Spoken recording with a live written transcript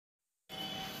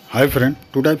Hi friend,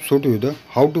 today I show to you the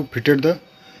how to fitted the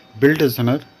belt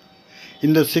tensioner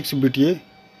in the 6 BTA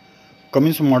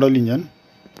Cummins model engine.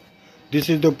 This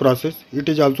is the process. It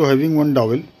is also having one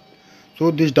dowel.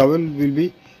 So this dowel will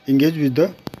be engaged with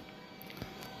the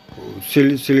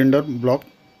cylinder block.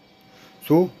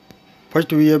 So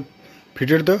first we have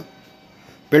fitted the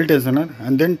belt tensioner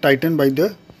and then tightened by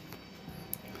the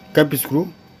cap screw,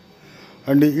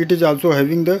 and it is also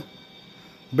having the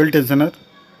belt tensioner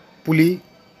pulley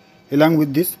along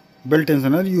with this belt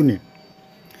tensioner unit.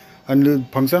 And the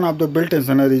function of the belt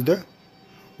tensioner is the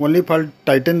only for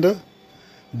tighten the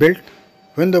belt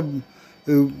when the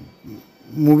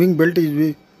moving belt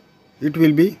is it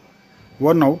will be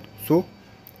worn out. So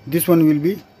this one will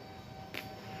be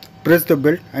press the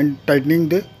belt and tightening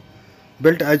the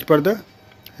belt as per the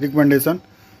recommendation,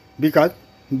 because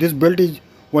this belt is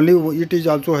only, it is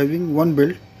also having one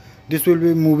belt. This will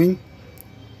be moving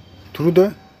through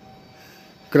the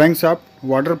crankshaft,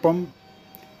 water pump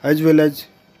as well as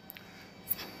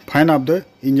fan of the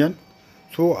engine.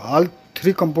 So all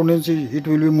three components it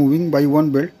will be moving by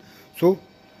one belt. So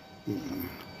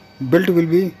belt will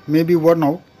be maybe worn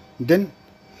out, then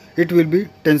it will be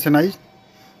tensionized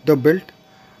the belt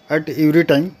at every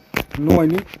time. No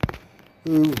any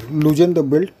loosen the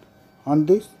belt on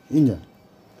this engine.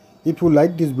 If you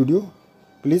like this video,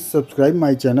 please subscribe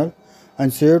my channel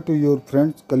and share to your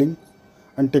friends, colleagues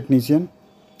and technician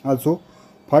also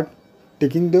for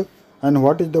taking the and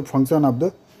what is the function of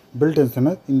the belt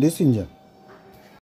tensioner in this engine.